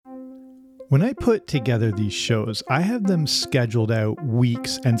When I put together these shows, I have them scheduled out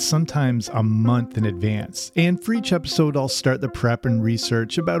weeks and sometimes a month in advance. And for each episode, I'll start the prep and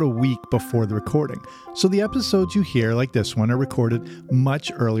research about a week before the recording. So the episodes you hear, like this one, are recorded much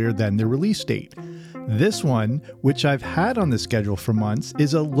earlier than their release date. This one, which I've had on the schedule for months,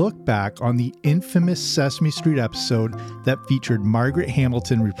 is a look back on the infamous Sesame Street episode that featured Margaret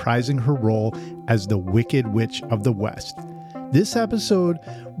Hamilton reprising her role as the Wicked Witch of the West. This episode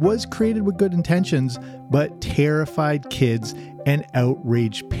was created with good intentions, but terrified kids and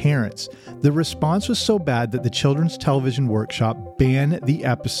outraged parents. The response was so bad that the Children's Television Workshop banned the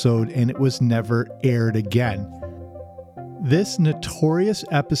episode and it was never aired again. This notorious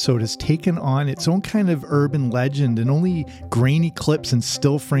episode has taken on its own kind of urban legend, and only grainy clips and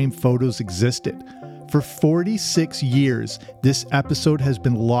still frame photos existed. For 46 years, this episode has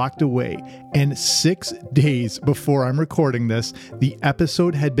been locked away, and 6 days before I'm recording this, the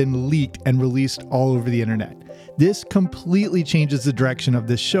episode had been leaked and released all over the internet. This completely changes the direction of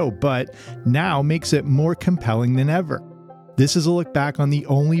this show, but now makes it more compelling than ever. This is a look back on the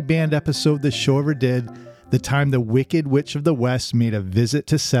only banned episode the show ever did, the time the Wicked Witch of the West made a visit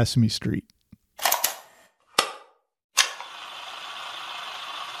to Sesame Street.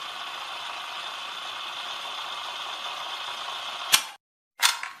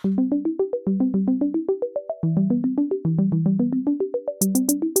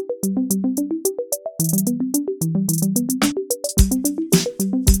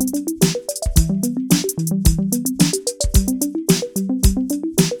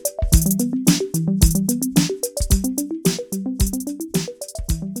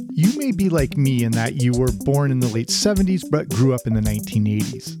 You may be like me in that you were born in the late 70s but grew up in the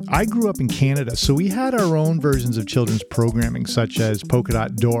 1980s. I grew up in Canada, so we had our own versions of children's programming such as Polka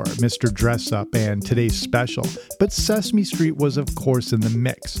Dot Door, Mr. Dress Up, and Today's Special, but Sesame Street was of course in the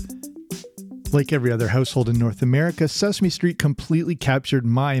mix. Like every other household in North America, Sesame Street completely captured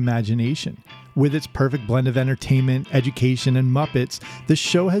my imagination. With its perfect blend of entertainment, education, and Muppets, the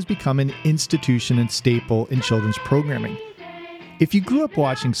show has become an institution and staple in children's programming. If you grew up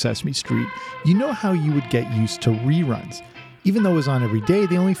watching Sesame Street, you know how you would get used to reruns. Even though it was on every day,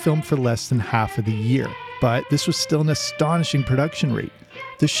 they only filmed for less than half of the year. But this was still an astonishing production rate.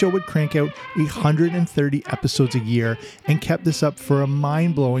 The show would crank out 130 episodes a year and kept this up for a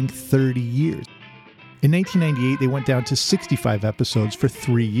mind-blowing 30 years. In 1998, they went down to 65 episodes for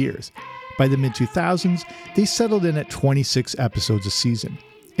 3 years. By the mid-2000s, they settled in at 26 episodes a season.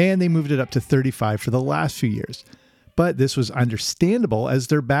 And they moved it up to 35 for the last few years. But this was understandable as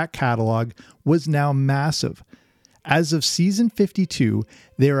their back catalog was now massive. As of season 52,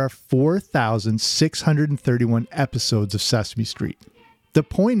 there are 4,631 episodes of Sesame Street. The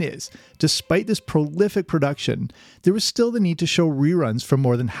point is, despite this prolific production, there was still the need to show reruns for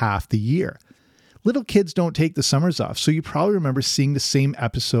more than half the year. Little kids don't take the summers off, so you probably remember seeing the same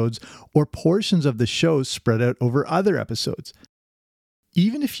episodes or portions of the shows spread out over other episodes.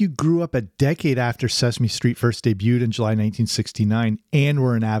 Even if you grew up a decade after Sesame Street first debuted in July 1969 and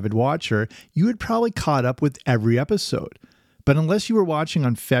were an avid watcher, you had probably caught up with every episode. But unless you were watching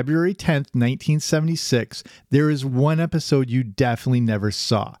on February 10th, 1976, there is one episode you definitely never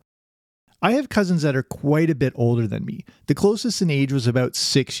saw. I have cousins that are quite a bit older than me. The closest in age was about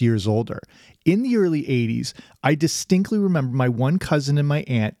 6 years older. In the early 80s, I distinctly remember my one cousin and my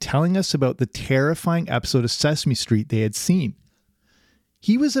aunt telling us about the terrifying episode of Sesame Street they had seen.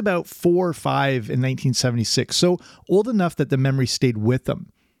 He was about 4 or 5 in 1976, so old enough that the memory stayed with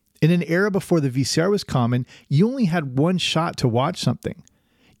him. In an era before the VCR was common, you only had one shot to watch something.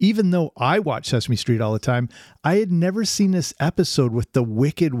 Even though I watched Sesame Street all the time, I had never seen this episode with the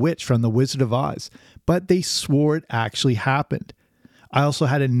Wicked Witch from The Wizard of Oz, but they swore it actually happened. I also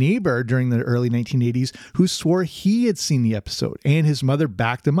had a neighbor during the early 1980s who swore he had seen the episode, and his mother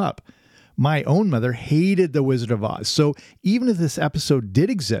backed him up. My own mother hated The Wizard of Oz, so even if this episode did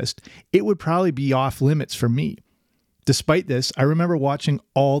exist, it would probably be off limits for me. Despite this, I remember watching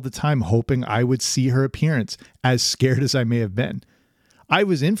all the time hoping I would see her appearance, as scared as I may have been. I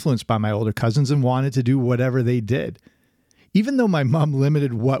was influenced by my older cousins and wanted to do whatever they did. Even though my mom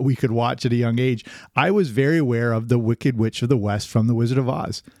limited what we could watch at a young age, I was very aware of the Wicked Witch of the West from The Wizard of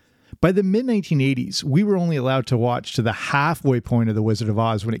Oz. By the mid-1980s, we were only allowed to watch to the halfway point of The Wizard of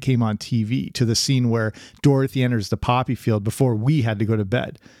Oz when it came on TV, to the scene where Dorothy enters the poppy field before we had to go to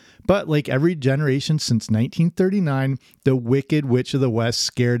bed. But like every generation since 1939, the Wicked Witch of the West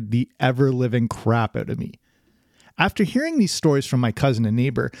scared the ever-living crap out of me. After hearing these stories from my cousin and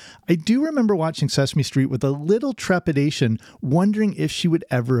neighbor, I do remember watching Sesame Street with a little trepidation, wondering if she would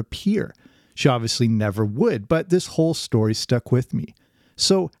ever appear. She obviously never would, but this whole story stuck with me.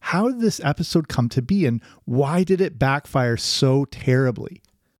 So how did this episode come to be, and why did it backfire so terribly?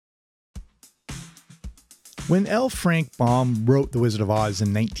 When L. Frank Baum wrote The Wizard of Oz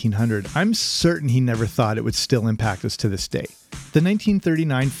in 1900, I'm certain he never thought it would still impact us to this day. The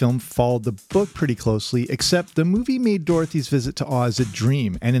 1939 film followed the book pretty closely, except the movie made Dorothy's visit to Oz a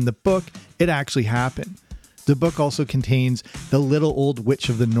dream, and in the book, it actually happened. The book also contains the little old witch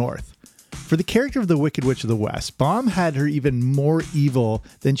of the North. For the character of the Wicked Witch of the West, Baum had her even more evil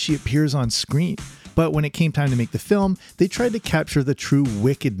than she appears on screen. But when it came time to make the film, they tried to capture the true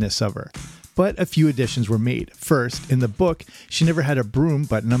wickedness of her. But a few additions were made. First, in the book, she never had a broom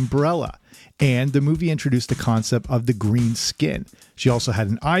but an umbrella. And the movie introduced the concept of the green skin. She also had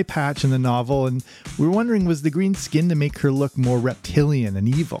an eye patch in the novel, and we were wondering, was the green skin to make her look more reptilian and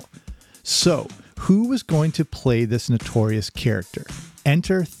evil? So, who was going to play this notorious character?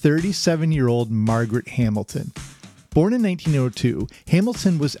 Enter 37-year-old Margaret Hamilton. Born in 1902,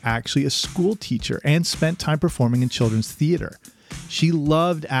 Hamilton was actually a school teacher and spent time performing in children's theater. She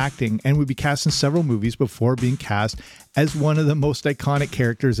loved acting and would be cast in several movies before being cast as one of the most iconic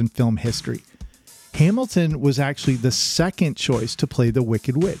characters in film history. Hamilton was actually the second choice to play the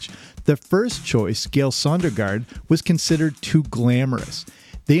Wicked Witch. The first choice, Gail Sondergaard, was considered too glamorous.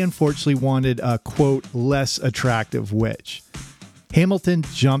 They unfortunately wanted a, quote, less attractive witch. Hamilton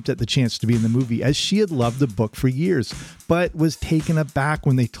jumped at the chance to be in the movie as she had loved the book for years, but was taken aback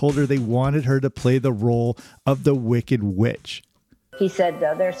when they told her they wanted her to play the role of the Wicked Witch. He said,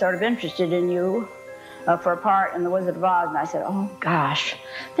 they're sort of interested in you for a part in The Wizard of Oz. And I said, oh, gosh,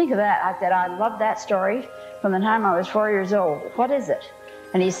 think of that. I said, I loved that story from the time I was 4 years old. What is it?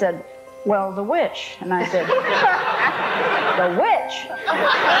 And he said, well, the witch. And I said, the witch?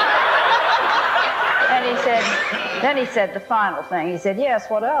 And then he said the final thing. He said, yes,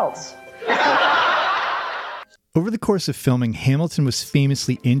 what else? Over the course of filming, Hamilton was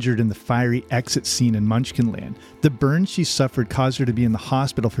famously injured in the fiery exit scene in Munchkinland. The burns she suffered caused her to be in the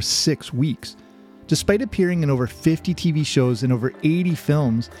hospital for 6 weeks. Despite appearing in over 50 TV shows and over 80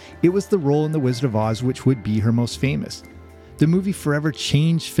 films, it was the role in The Wizard of Oz which would be her most famous. The movie forever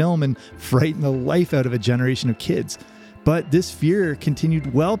changed film and frightened the life out of a generation of kids. But this fear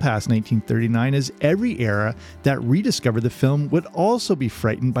continued well past 1939, as every era that rediscovered the film would also be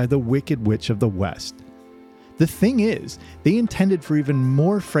frightened by the Wicked Witch of the West. The thing is, they intended for even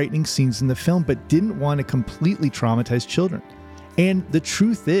more frightening scenes in the film, but didn't want to completely traumatize children. And the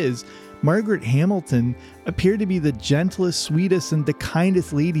truth is, Margaret Hamilton appeared to be the gentlest, sweetest, and the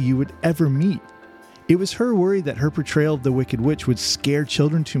kindest lady you would ever meet. It was her worry that her portrayal of the Wicked Witch would scare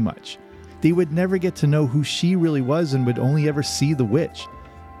children too much. They would never get to know who she really was and would only ever see the witch.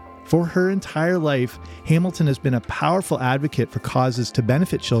 For her entire life, Hamilton has been a powerful advocate for causes to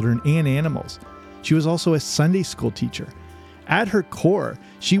benefit children and animals. She was also a Sunday school teacher. At her core,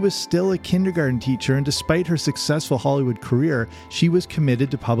 she was still a kindergarten teacher, and despite her successful Hollywood career, she was committed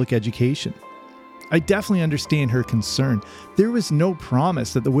to public education. I definitely understand her concern. There was no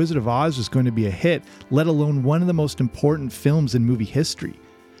promise that The Wizard of Oz was going to be a hit, let alone one of the most important films in movie history.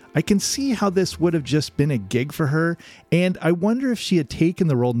 I can see how this would have just been a gig for her, and I wonder if she had taken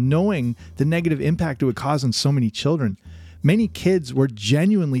the role knowing the negative impact it would cause on so many children. Many kids were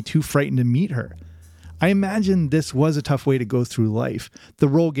genuinely too frightened to meet her. I imagine this was a tough way to go through life. The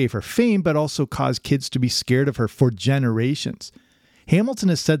role gave her fame, but also caused kids to be scared of her for generations. Hamilton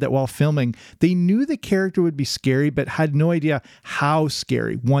has said that while filming, they knew the character would be scary, but had no idea how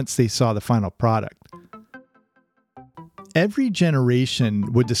scary once they saw the final product. Every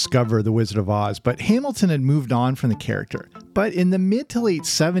generation would discover The Wizard of Oz, but Hamilton had moved on from the character. But in the mid to late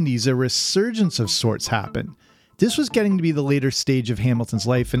 70s, a resurgence of sorts happened. This was getting to be the later stage of Hamilton's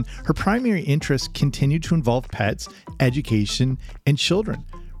life, and her primary interests continued to involve pets, education, and children.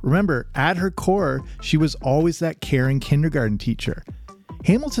 Remember, at her core, she was always that caring kindergarten teacher.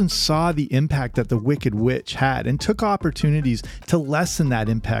 Hamilton saw the impact that the Wicked Witch had and took opportunities to lessen that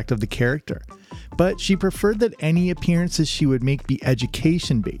impact of the character. But she preferred that any appearances she would make be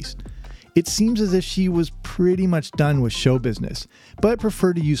education-based. It seems as if she was pretty much done with show business, but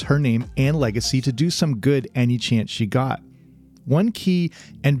preferred to use her name and legacy to do some good any chance she got. One key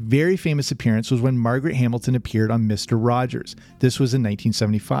and very famous appearance was when Margaret Hamilton appeared on Mr. Rogers. This was in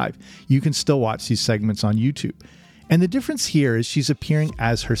 1975. You can still watch these segments on YouTube. And the difference here is she's appearing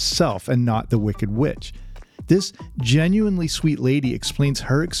as herself and not the Wicked Witch. This genuinely sweet lady explains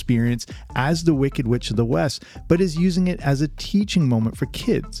her experience as the Wicked Witch of the West, but is using it as a teaching moment for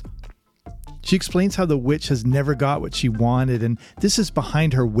kids. She explains how the witch has never got what she wanted, and this is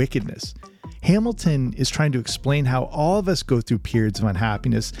behind her wickedness. Hamilton is trying to explain how all of us go through periods of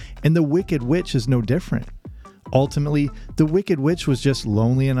unhappiness, and the Wicked Witch is no different. Ultimately, the Wicked Witch was just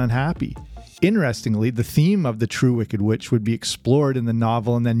lonely and unhappy. Interestingly, the theme of the true Wicked Witch would be explored in the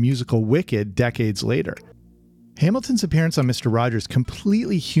novel and then musical Wicked decades later. Hamilton's appearance on Mr. Rogers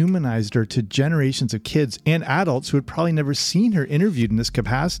completely humanized her to generations of kids and adults who had probably never seen her interviewed in this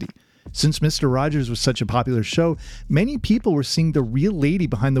capacity. Since Mr. Rogers was such a popular show, many people were seeing the real lady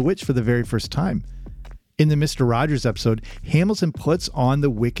behind the witch for the very first time. In the Mr. Rogers episode, Hamilton puts on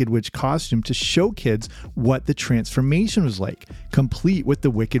the Wicked Witch costume to show kids what the transformation was like, complete with the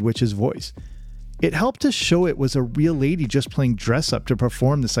Wicked Witch's voice. It helped to show it was a real lady just playing dress-up to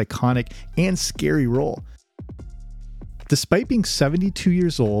perform this iconic and scary role. Despite being 72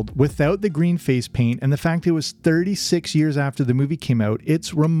 years old, without the green face paint, and the fact it was 36 years after the movie came out,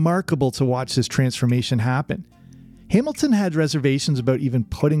 it's remarkable to watch this transformation happen. Hamilton had reservations about even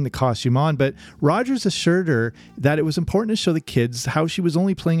putting the costume on, but Rogers assured her that it was important to show the kids how she was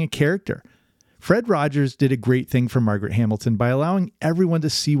only playing a character. Fred Rogers did a great thing for Margaret Hamilton by allowing everyone to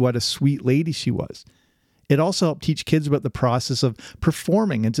see what a sweet lady she was. It also helped teach kids about the process of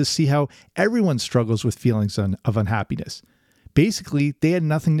performing and to see how everyone struggles with feelings of unhappiness. Basically, they had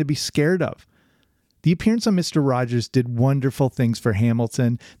nothing to be scared of. The appearance on Mr. Rogers did wonderful things for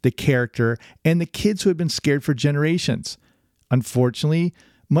Hamilton, the character, and the kids who had been scared for generations. Unfortunately,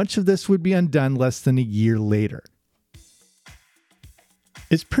 much of this would be undone less than a year later.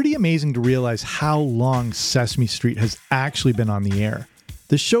 It's pretty amazing to realize how long Sesame Street has actually been on the air.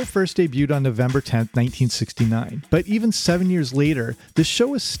 The show first debuted on November 10th, 1969, but even 7 years later, the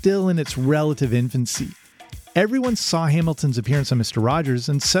show is still in its relative infancy. Everyone saw Hamilton's appearance on Mr. Rogers,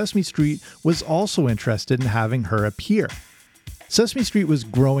 and Sesame Street was also interested in having her appear. Sesame Street was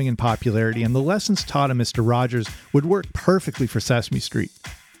growing in popularity, and the lessons taught on Mr. Rogers would work perfectly for Sesame Street.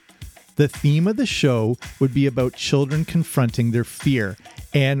 The theme of the show would be about children confronting their fear,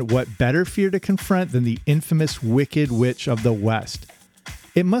 and what better fear to confront than the infamous Wicked Witch of the West.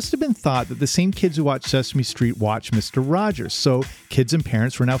 It must have been thought that the same kids who watched Sesame Street watched Mr. Rogers, so kids and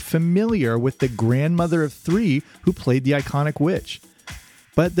parents were now familiar with the grandmother of three who played the iconic witch.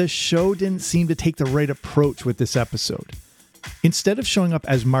 But the show didn't seem to take the right approach with this episode. Instead of showing up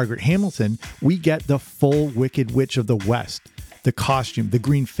as Margaret Hamilton, we get the full Wicked Witch of the West. The costume, the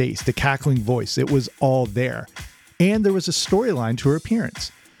green face, the cackling voice, it was all there. And there was a storyline to her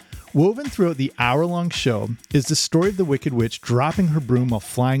appearance. Woven throughout the hour-long show is the story of the Wicked Witch dropping her broom while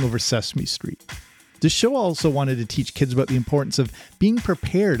flying over Sesame Street. The show also wanted to teach kids about the importance of being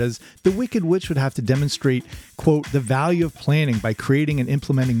prepared, as the Wicked Witch would have to demonstrate, quote, the value of planning by creating and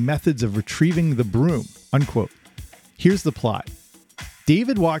implementing methods of retrieving the broom, unquote. Here's the plot.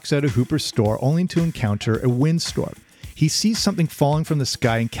 David walks out of Hooper's store only to encounter a windstorm. He sees something falling from the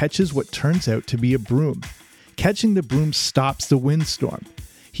sky and catches what turns out to be a broom. Catching the broom stops the windstorm.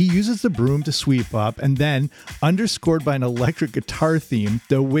 He uses the broom to sweep up, and then, underscored by an electric guitar theme,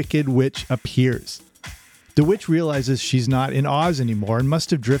 the Wicked Witch appears. The witch realizes she's not in Oz anymore and must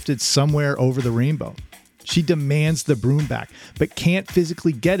have drifted somewhere over the rainbow. She demands the broom back, but can't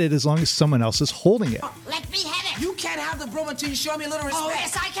physically get it as long as someone else is holding it. Oh, let me have it! You can't have the broom until you show me a little respect. Oh,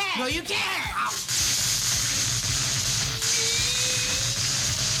 yes, I can! No, you can't!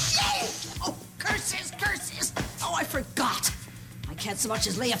 Oh, curses, curses! Oh, I forgot! I can't so much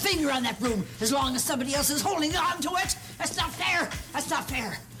as lay a finger on that broom as long as somebody else is holding on to it. That's not fair. That's not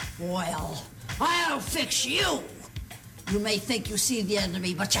fair. Well, I'll fix you. You may think you see the end of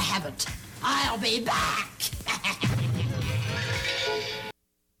me, but you haven't. I'll be back.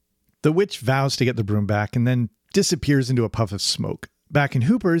 The witch vows to get the broom back and then disappears into a puff of smoke. Back in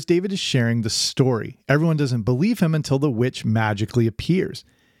Hooper's, David is sharing the story. Everyone doesn't believe him until the witch magically appears.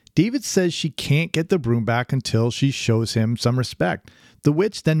 David says she can't get the broom back until she shows him some respect. The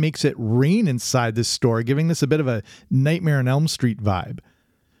witch then makes it rain inside this store, giving this a bit of a Nightmare on Elm Street vibe.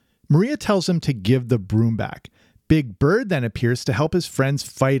 Maria tells him to give the broom back. Big Bird then appears to help his friends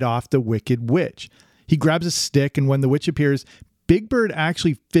fight off the Wicked Witch. He grabs a stick, and when the witch appears, Big Bird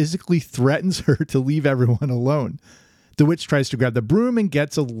actually physically threatens her to leave everyone alone. The witch tries to grab the broom and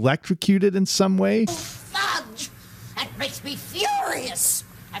gets electrocuted in some way. Fudge! That makes me furious.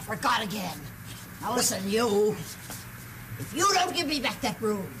 I forgot again. Now listen, you. If you don't give me back that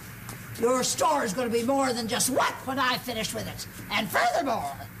broom, your store is going to be more than just wet when I finish with it. And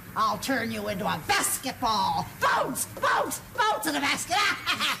furthermore, I'll turn you into a basketball. Bounce, bounce, bounce in the basket.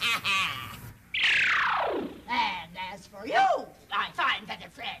 And as for you, my fine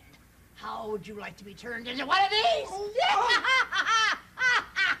feathered friend, how would you like to be turned into one of these?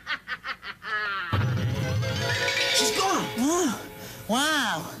 She's gone. Oh,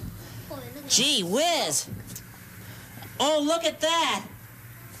 wow. Gee whiz. Oh, look at that.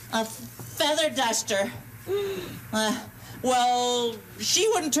 A feather duster. Well, she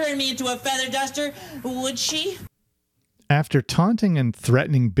wouldn't turn me into a feather duster, would she? After taunting and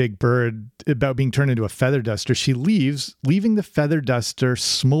threatening Big Bird about being turned into a feather duster, she leaves, leaving the feather duster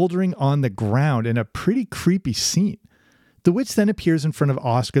smoldering on the ground in a pretty creepy scene. The witch then appears in front of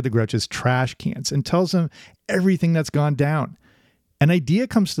Oscar the Grouch's trash cans and tells him everything that's gone down. An idea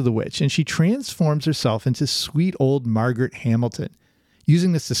comes to the witch, and she transforms herself into sweet old Margaret Hamilton.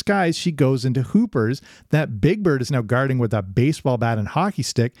 Using this disguise, she goes into Hooper's that Big Bird is now guarding with a baseball bat and hockey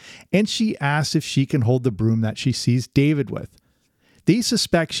stick, and she asks if she can hold the broom that she sees David with. They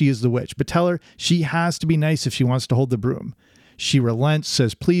suspect she is the witch, but tell her she has to be nice if she wants to hold the broom. She relents,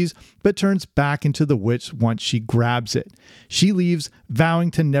 says please, but turns back into the witch once she grabs it. She leaves,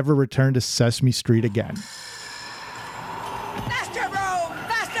 vowing to never return to Sesame Street again. Faster, broom!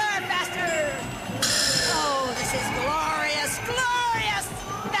 Faster, faster! Oh, this is glorious, glorious!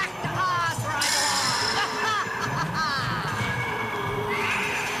 Back to Oz where I belong!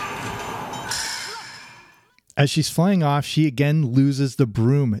 As she's flying off, she again loses the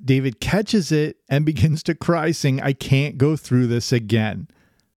broom. David catches it and begins to cry, saying, "I can't go through this again."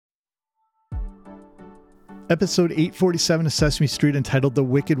 Episode 847 of Sesame Street, entitled The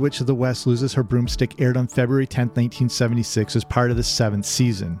Wicked Witch of the West Loses Her Broomstick, aired on February 10th, 1976 as part of the 7th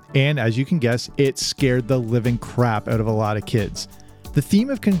season. And as you can guess, it scared the living crap out of a lot of kids. The theme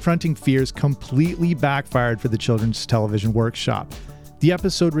of confronting fears completely backfired for the Children's Television Workshop. The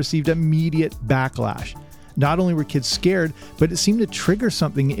episode received immediate backlash. Not only were kids scared, but it seemed to trigger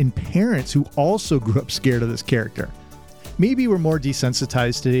something in parents who also grew up scared of this character. Maybe we're more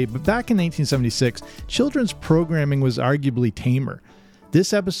desensitized today, but back in 1976, children's programming was arguably tamer.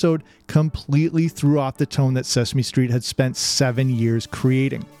 This episode completely threw off the tone that Sesame Street had spent 7 years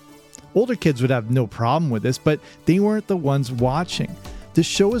creating. Older kids would have no problem with this, but they weren't the ones watching. The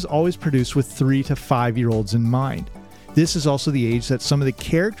show was always produced with 3 to 5-year-olds in mind. This is also the age that some of the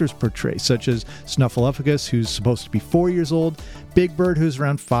characters portray, such as Snuffleupagus, who's supposed to be 4 years old, Big Bird, who's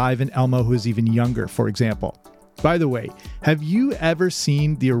around 5, and Elmo, who is even younger, for example. By the way, have you ever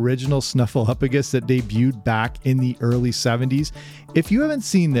seen the original Snuffleupagus that debuted back in the early 70s? If you haven't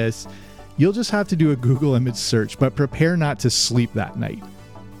seen this, you'll just have to do a Google image search, but prepare not to sleep that night.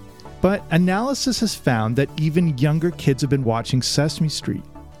 But analysis has found that even younger kids have been watching Sesame Street.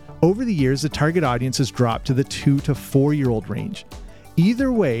 Over the years, the target audience has dropped to the 2 to 4-year-old range.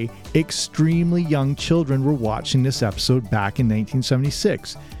 Either way, extremely young children were watching this episode back in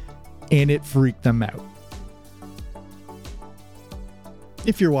 1976, and it freaked them out.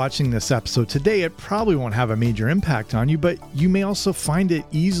 If you're watching this episode today, it probably won't have a major impact on you, but you may also find it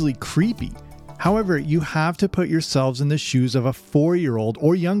easily creepy. However, you have to put yourselves in the shoes of a 4-year-old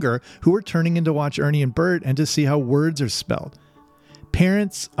or younger who are turning in to watch Ernie and Bert and to see how words are spelled.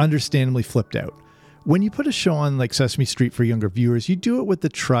 Parents understandably flipped out. When you put a show on like Sesame Street for younger viewers, you do it with the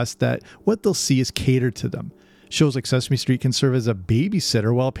trust that what they'll see is catered to them. Shows like Sesame Street can serve as a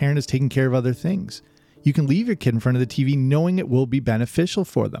babysitter while a parent is taking care of other things. You can leave your kid in front of the TV knowing it will be beneficial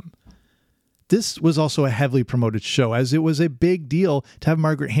for them. This was also a heavily promoted show, as it was a big deal to have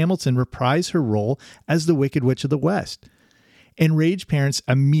Margaret Hamilton reprise her role as the Wicked Witch of the West. Enraged parents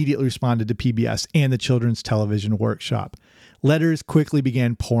immediately responded to PBS and the Children's Television Workshop. Letters quickly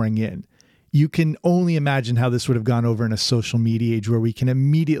began pouring in. You can only imagine how this would have gone over in a social media age where we can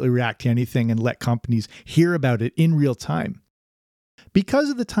immediately react to anything and let companies hear about it in real time. Because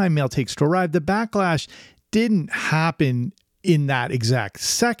of the time mail takes to arrive, the backlash didn't happen in that exact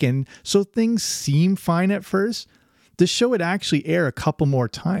second, so things seem fine at first. The show would actually air a couple more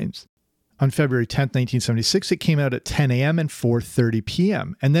times. On February 10th, 1976, it came out at 10 a.m. and 4:30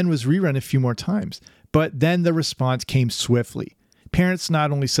 p.m., and then was rerun a few more times. But then the response came swiftly. Parents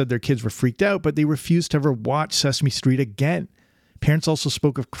not only said their kids were freaked out, but they refused to ever watch Sesame Street again. Parents also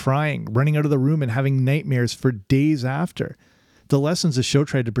spoke of crying, running out of the room, and having nightmares for days after. The lessons the show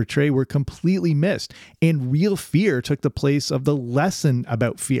tried to portray were completely missed, and real fear took the place of the lesson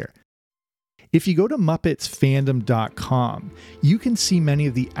about fear. If you go to MuppetsFandom.com, you can see many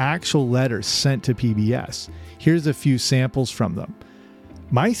of the actual letters sent to PBS. Here's a few samples from them.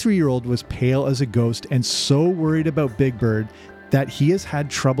 My 3-year-old was pale as a ghost and so worried about Big Bird that he has had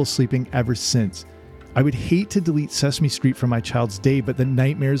trouble sleeping ever since. I would hate to delete Sesame Street from my child's day, but the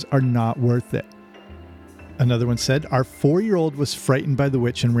nightmares are not worth it. Another one said, our 4-year-old was frightened by the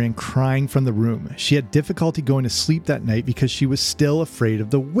witch and ran crying from the room. She had difficulty going to sleep that night because she was still afraid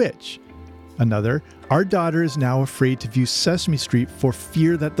of the witch. Another, our daughter is now afraid to view Sesame Street for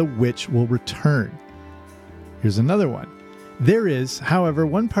fear that the witch will return. Here's another one. There is, however,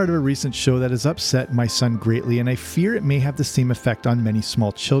 one part of a recent show that has upset my son greatly, and I fear it may have the same effect on many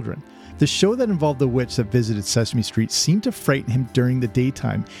small children. The show that involved the witch that visited Sesame Street seemed to frighten him during the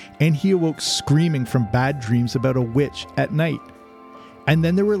daytime, and he awoke screaming from bad dreams about a witch at night. And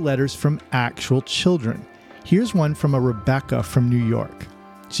then there were letters from actual children. Here's one from a Rebecca from New York.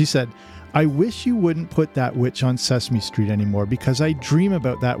 She said, "I wish you wouldn't put that witch on Sesame Street anymore because I dream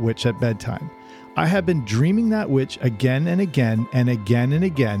about that witch at bedtime. I have been dreaming that witch again and again and again and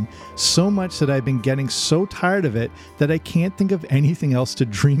again, so much that I've been getting so tired of it that I can't think of anything else to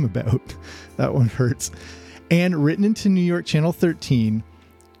dream about." That one hurts. And written into New York Channel 13,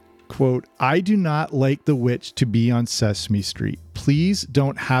 quote, "I do not like the witch to be on Sesame Street. Please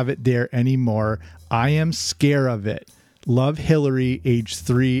don't have it there anymore. I am scared of it. Love, Hillary, age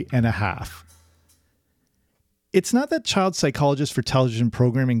 3.5. It's not that child psychologists for television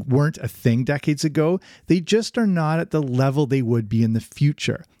programming weren't a thing decades ago. They just are not at the level they would be in the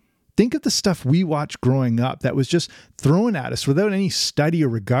future. Think of the stuff we watched growing up that was just thrown at us without any study or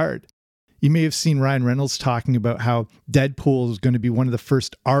regard. You may have seen Ryan Reynolds talking about how Deadpool is going to be one of the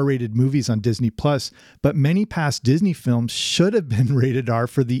first R-rated movies on Disney+, but many past Disney films should have been rated R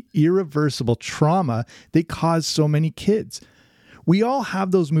for the irreversible trauma they caused so many kids. We all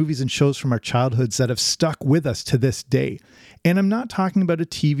have those movies and shows from our childhoods that have stuck with us to this day. And I'm not talking about a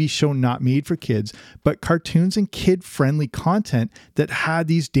TV show not made for kids, but cartoons and kid-friendly content that had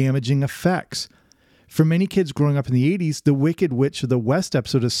these damaging effects. For many kids growing up in the 80s, the Wicked Witch of the West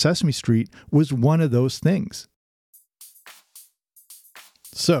episode of Sesame Street was one of those things.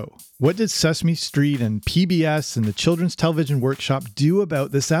 So, what did Sesame Street and PBS and the Children's Television Workshop do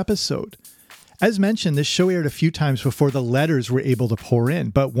about this episode? As mentioned, this show aired a few times before the letters were able to pour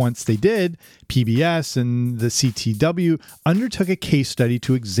in, but once they did, PBS and the CTW undertook a case study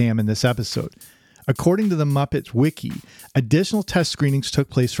to examine this episode. According to the Muppets Wiki, additional test screenings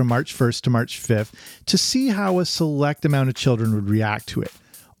took place from March 1st to March 5th to see how a select amount of children would react to it.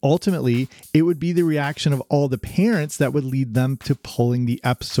 Ultimately, it would be the reaction of all the parents that would lead them to pulling the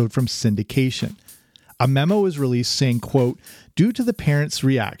episode from syndication. A memo was released saying, quote, "Due to the parents'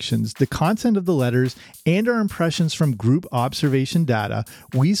 reactions, the content of the letters, and our impressions from group observation data,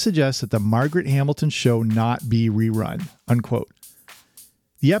 we suggest that the Margaret Hamilton show not be rerun," unquote.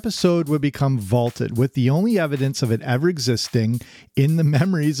 The episode would become vaulted, with the only evidence of it ever existing in the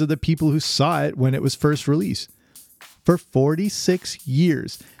memories of the people who saw it when it was first released. For 46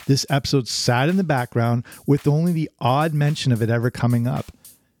 years, this episode sat in the background with only the odd mention of it ever coming up.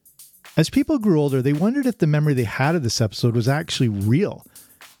 As people grew older, they wondered if the memory they had of this episode was actually real.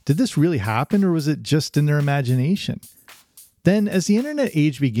 Did this really happen, or was it just in their imagination? Then, as the internet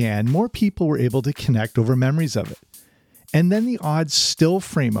age began, more people were able to connect over memories of it. And then the odd still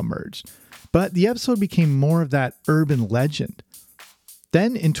frame emerged, but the episode became more of that urban legend.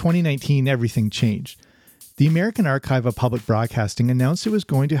 Then, in 2019, everything changed. The American Archive of Public Broadcasting announced it was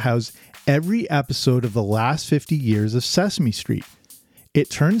going to house every episode of the last 50 years of Sesame Street. It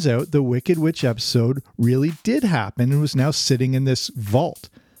turns out the Wicked Witch episode really did happen and was now sitting in this vault.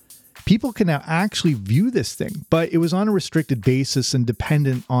 People can now actually view this thing, but it was on a restricted basis and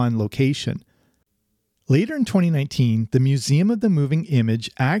dependent on location. Later in 2019, the Museum of the Moving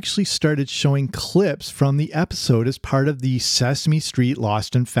Image actually started showing clips from the episode as part of the Sesame Street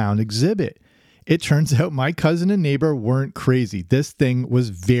Lost and Found exhibit. It turns out my cousin and neighbor weren't crazy. This thing was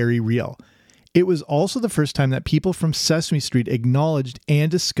very real. It was also the first time that people from Sesame Street acknowledged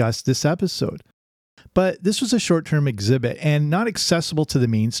and discussed this episode. But this was a short-term exhibit and not accessible to the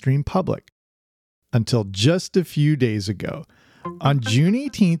mainstream public. Until just a few days ago. On June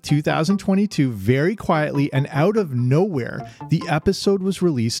 18, 2022, very quietly and out of nowhere, the episode was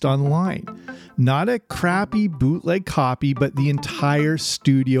released online. Not a crappy bootleg copy, but the entire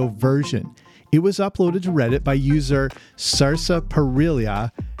studio version. It was uploaded to Reddit by user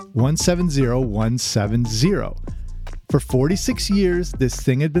Sarsaparilla 170170. For 46 years, this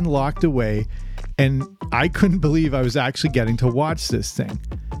thing had been locked away, and I couldn't believe I was actually getting to watch this thing.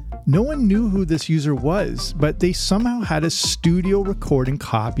 No one knew who this user was, but they somehow had a studio recording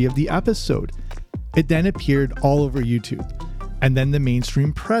copy of the episode. It then appeared all over YouTube, and then the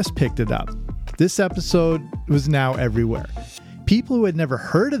mainstream press picked it up. This episode was now everywhere. People who had never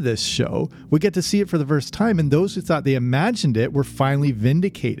heard of this show would get to see it for the first time, and those who thought they imagined it were finally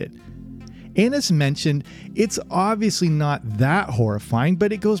vindicated. And as mentioned, it's obviously not that horrifying,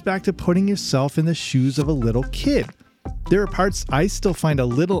 but it goes back to putting yourself in the shoes of a little kid. There are parts I still find a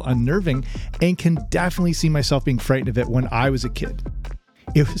little unnerving and can definitely see myself being frightened of it when I was a kid.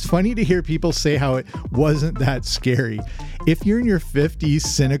 It was funny to hear people say how it wasn't that scary. If you're in your 50s,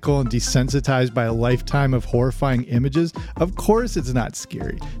 cynical and desensitized by a lifetime of horrifying images, of course it's not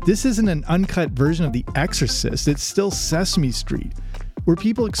scary. This isn't an uncut version of The Exorcist, it's still Sesame Street. Were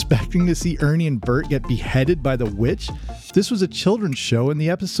people expecting to see Ernie and Bert get beheaded by the witch? This was a children's show and the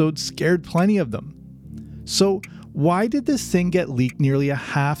episode scared plenty of them. So why did this thing get leaked nearly a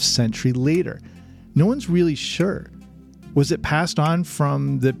half century later? No one's really sure. Was it passed on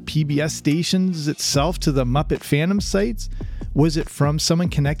from the PBS stations itself to the Muppet fandom sites? Was it from someone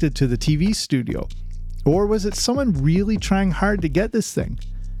connected to the TV studio? Or was it someone really trying hard to get this thing?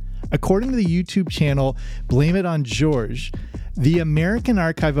 According to the YouTube channel Blame It on George, the American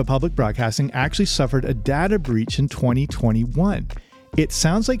Archive of Public Broadcasting actually suffered a data breach in 2021. It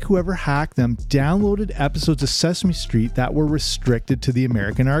sounds like whoever hacked them downloaded episodes of Sesame Street that were restricted to the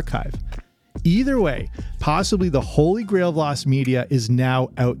American Archive. Either way, possibly the holy grail of lost media is now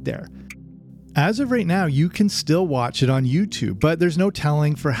out there. As of right now, you can still watch it on YouTube, but there's no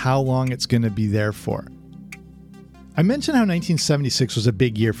telling for how long it's going to be there for. I mentioned how 1976 was a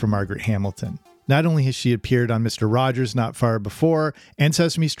big year for Margaret Hamilton. Not only has she appeared on Mr. Rogers not far before and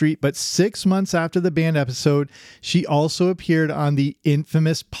Sesame Street, but 6 months after the band episode, she also appeared on the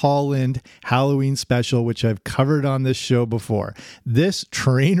infamous Paul Lynde Halloween special, which I've covered on this show before. This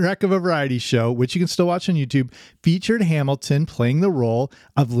train wreck of a variety show, which you can still watch on YouTube, featured Hamilton playing the role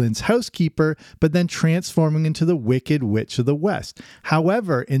of Lynde's housekeeper, but then transforming into the Wicked Witch of the West.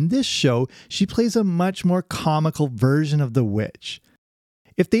 However, in this show, she plays a much more comical version of the witch.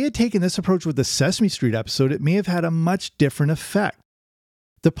 If they had taken this approach with the Sesame Street episode, it may have had a much different effect.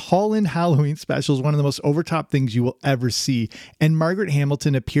 The Paul Lynde Halloween special is one of the most overtop things you will ever see, and Margaret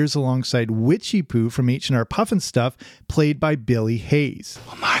Hamilton appears alongside Witchy Poo from H&R Puffin Stuff, played by Billy Hayes.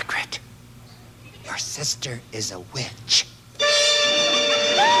 Well, Margaret, your sister is a witch.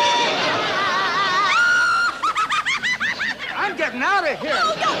 I'm getting out of here.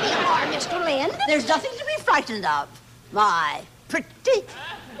 Oh, don't be alarmed, Mr. Lynde. There's nothing to be frightened of. My pretty.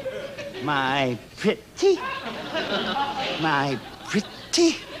 My pretty. My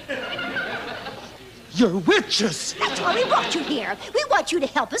pretty. You're witches. That's why we brought you here. We want you to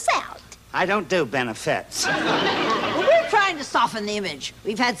help us out. I don't do benefits. Well, we're trying to soften the image.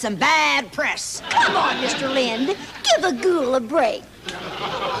 We've had some bad press. Come on, Mr. Lynde. Give a ghoul a break.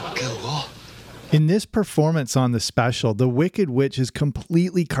 A ghoul? In this performance on the special, the Wicked Witch is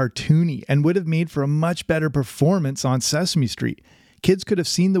completely cartoony and would have made for a much better performance on Sesame Street. Kids could have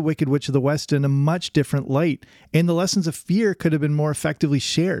seen the Wicked Witch of the West in a much different light, and the lessons of fear could have been more effectively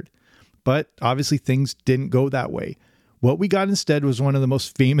shared. But obviously things didn't go that way. What we got instead was one of the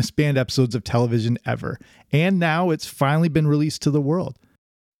most famous band episodes of television ever, and now it's finally been released to the world.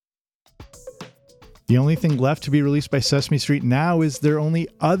 The only thing left to be released by Sesame Street now is their only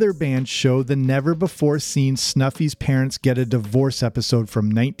other band show, the never-before-seen Snuffy's Parents Get a Divorce episode from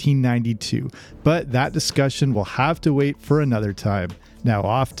 1992. But that discussion will have to wait for another time. Now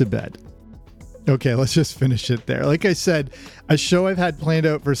off to bed. Okay, let's just finish it there. Like I said, a show I've had planned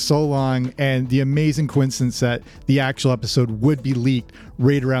out for so long, and the amazing coincidence that the actual episode would be leaked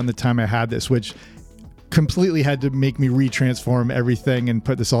right around the time I had this, which completely had to make me retransform everything and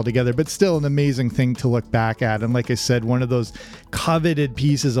put this all together, but still an amazing thing to look back at. And like I said, one of those coveted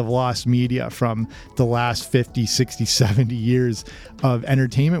pieces of lost media from the last 50, 60, 70 years of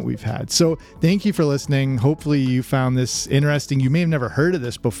entertainment we've had. So thank you for listening. Hopefully you found this interesting. You may have never heard of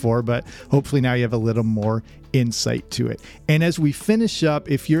this before, but hopefully now you have a little more insight to it. And as we finish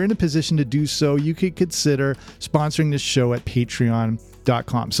up, if you're in a position to do so, you could consider sponsoring this show at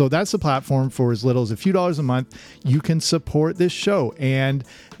Patreon.com. So that's the platform. For as little as a few dollars a month, you can support this show. And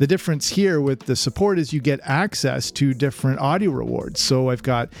the difference here with the support is you get access to different audio rewards. So I've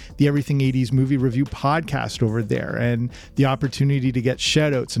got the Everything 80s movie review podcast over there and the opportunity to get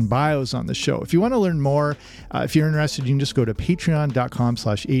shout outs and bios on the show. If you want to learn more, if you're interested, you can just go to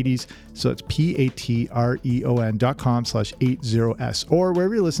patreon.com/80s. So it's patreon.com/80s, or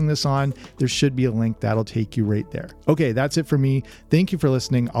wherever you're listening to this on, there should be a link that'll take you right there. Okay, that's it for me. Thank you for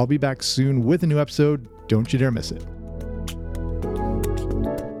listening. I'll be back soon with a new episode. Don't you dare miss it.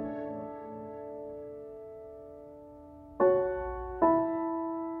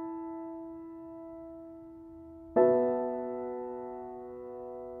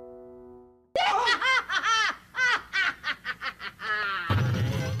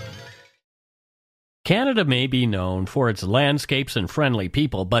 Canada may be known for its landscapes and friendly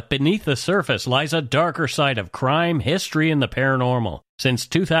people, but beneath the surface lies a darker side of crime, history, and the paranormal. Since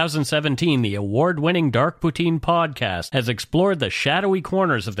 2017, the award-winning Dark Poutine podcast has explored the shadowy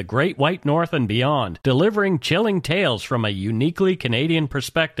corners of the Great White North and beyond, delivering chilling tales from a uniquely Canadian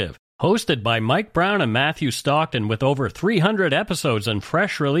perspective. Hosted by Mike Brown and Matthew Stockton with over 300 episodes and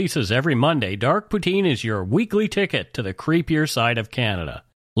fresh releases every Monday, Dark Poutine is your weekly ticket to the creepier side of Canada.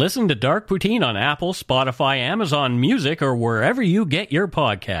 Listen to Dark Poutine on Apple, Spotify, Amazon Music, or wherever you get your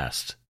podcasts.